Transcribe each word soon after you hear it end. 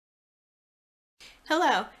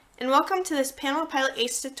Hello, and welcome to this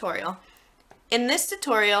PanelPilotACE tutorial. In this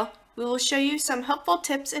tutorial, we will show you some helpful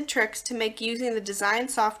tips and tricks to make using the design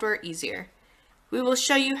software easier. We will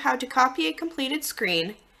show you how to copy a completed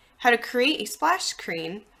screen, how to create a splash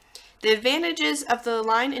screen, the advantages of the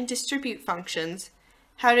align and distribute functions,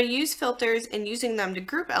 how to use filters and using them to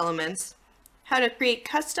group elements, how to create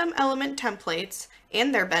custom element templates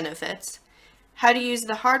and their benefits, how to use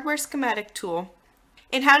the hardware schematic tool,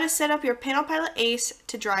 and how to set up your PanelPilotACE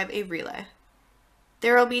to drive a relay.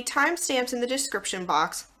 There will be timestamps in the description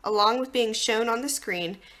box, along with being shown on the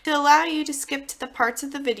screen, to allow you to skip to the parts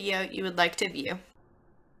of the video you would like to view. To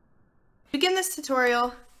begin this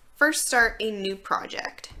tutorial, first start a new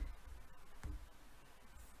project.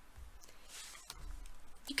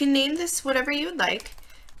 You can name this whatever you would like,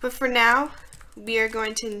 but for now, we are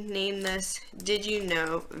going to name this Did You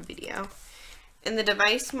Know Video. And the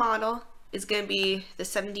device model is going to be the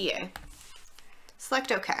 70A.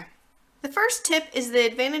 Select OK. The first tip is the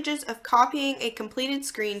advantages of copying a completed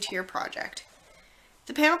screen to your project.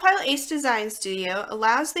 The PanelPilotACE Design Studio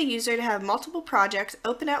allows the user to have multiple projects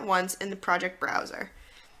open at once in the project browser.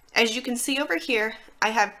 As you can see over here, I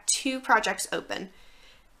have two projects open.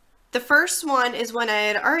 The first one is one I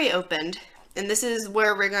had already opened, and this is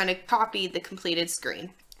where we're going to copy the completed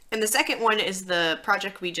screen. And the second one is the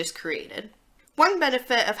project we just created. One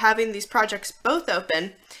benefit of having these projects both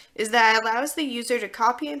open is that it allows the user to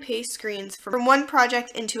copy and paste screens from one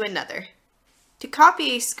project into another. To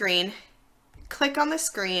copy a screen, click on the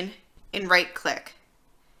screen and right-click.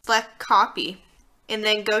 Select Copy, and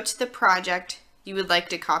then go to the project you would like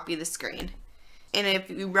to copy the screen. And if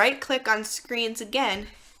you right-click on screens again,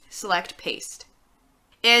 select Paste.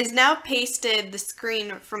 It has now pasted the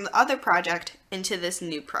screen from the other project into this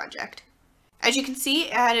new project. As you can see,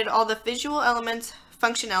 it added all the visual elements,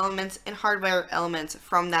 function elements, and hardware elements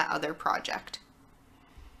from that other project.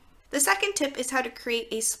 The second tip is how to create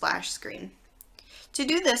a splash screen. To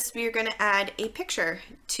do this, we are going to add a picture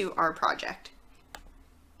to our project.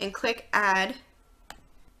 And click Add.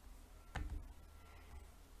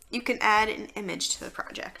 You can add an image to the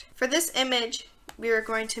project. For this image, we are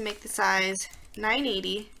going to make the size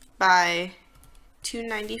 980 by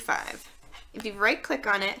 295. If you right-click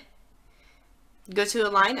on it, go to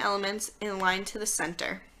Align Elements and align to the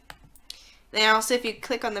center. Then also, if you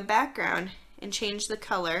click on the background and change the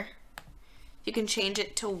color, you can change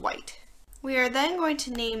it to white. We are then going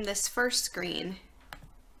to name this first screen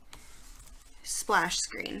Splash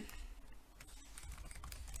Screen.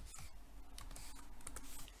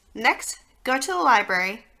 Next, go to the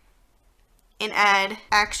library and add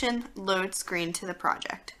Action Load Screen to the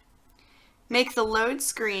project. Make the load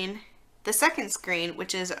screen the second screen,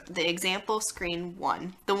 which is the example screen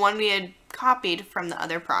 1, the one we had copied from the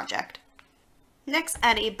other project. Next,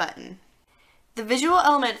 add a button. The visual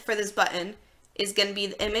element for this button is going to be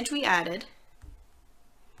the image we added,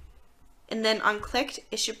 and then on click,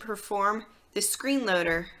 it should perform the screen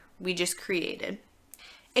loader we just created.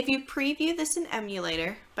 If you preview this in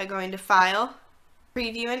Emulator by going to File,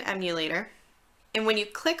 Preview in Emulator, and when you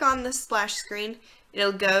click on the splash screen,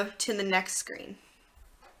 it'll go to the next screen.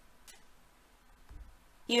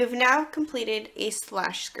 You have now completed a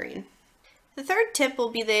splash screen. The third tip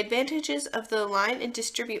will be the advantages of the align and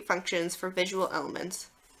distribute functions for visual elements.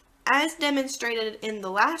 As demonstrated in the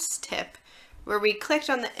last tip, where we clicked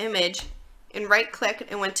on the image and right-clicked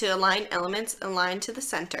and went to Align Elements, Align to the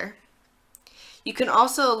center. You can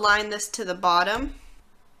also align this to the bottom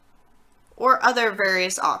or other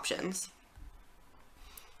various options.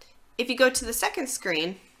 If you go to the second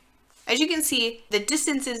screen, as you can see, the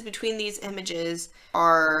distances between these images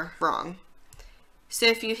are wrong. So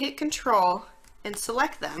if you hit Control and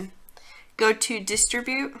select them, go to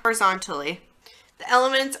Distribute Horizontally. The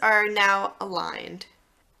elements are now aligned.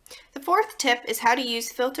 The fourth tip is how to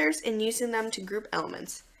use filters and using them to group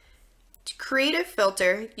elements. To create a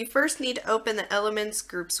filter, you first need to open the Elements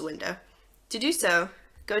Groups window. To do so,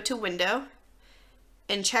 go to Window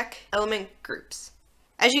and check Element Groups.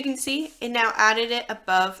 As you can see, it now added it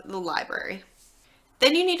above the library.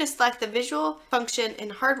 Then you need to select the visual, function,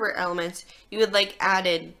 and hardware elements you would like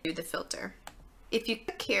added to the filter. If you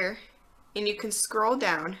click here and you can scroll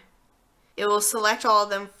down, it will select all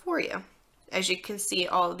of them for you. As you can see,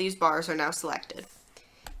 all of these bars are now selected.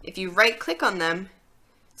 If you right-click on them,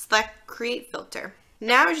 select Create Filter.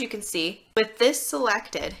 Now, as you can see, with this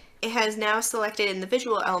selected, it has now selected in the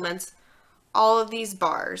visual elements all of these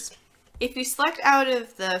bars. If you select out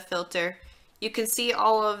of the filter, you can see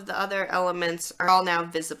all of the other elements are all now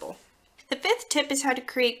visible. The fifth tip is how to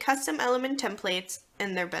create custom element templates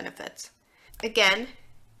and their benefits. Again,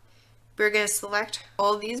 we're going to select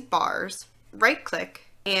all of these bars right-click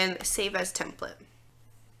and Save as Template.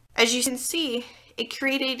 As you can see, it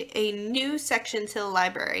created a new section to the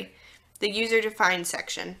library, the user-defined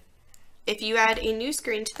section. If you add a new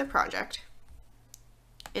screen to the project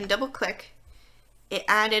and double-click, it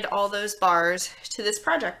added all those bars to this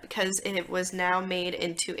project because it was now made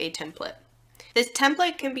into a template. This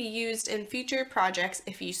template can be used in future projects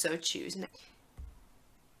if you so choose.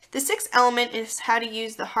 The sixth element is how to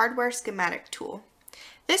use the hardware schematic tool.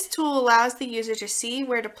 This tool allows the user to see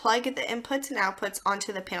where to plug the inputs and outputs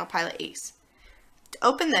onto the PanelPilotACE. To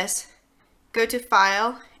open this, go to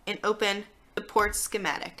File and open Support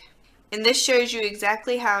Schematic. And this shows you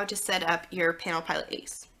exactly how to set up your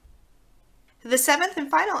PanelPilotACE. The seventh and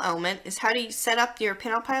final element is how to set up your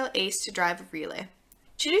PanelPilotACE to drive a relay.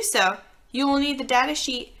 To do so, you will need the data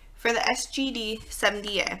sheet for the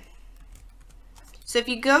SGD70A. So if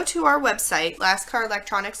you go to our website,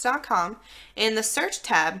 lastcarelectronics.com, in the search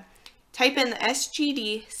tab, type in the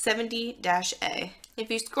SGD70-A. If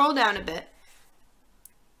you scroll down a bit,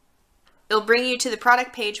 it'll bring you to the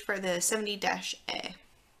product page for the 70-A.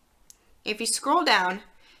 If you scroll down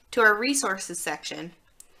to our resources section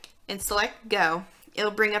and select Go,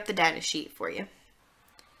 it'll bring up the data sheet for you.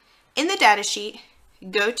 In the data sheet,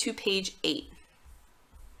 go to page 8.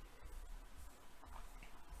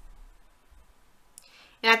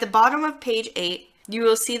 And at the bottom of page 8, you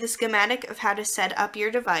will see the schematic of how to set up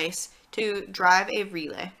your device to drive a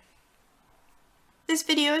relay. This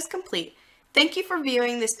video is complete. Thank you for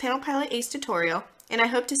viewing this PanelPilotACE tutorial, and I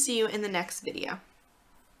hope to see you in the next video.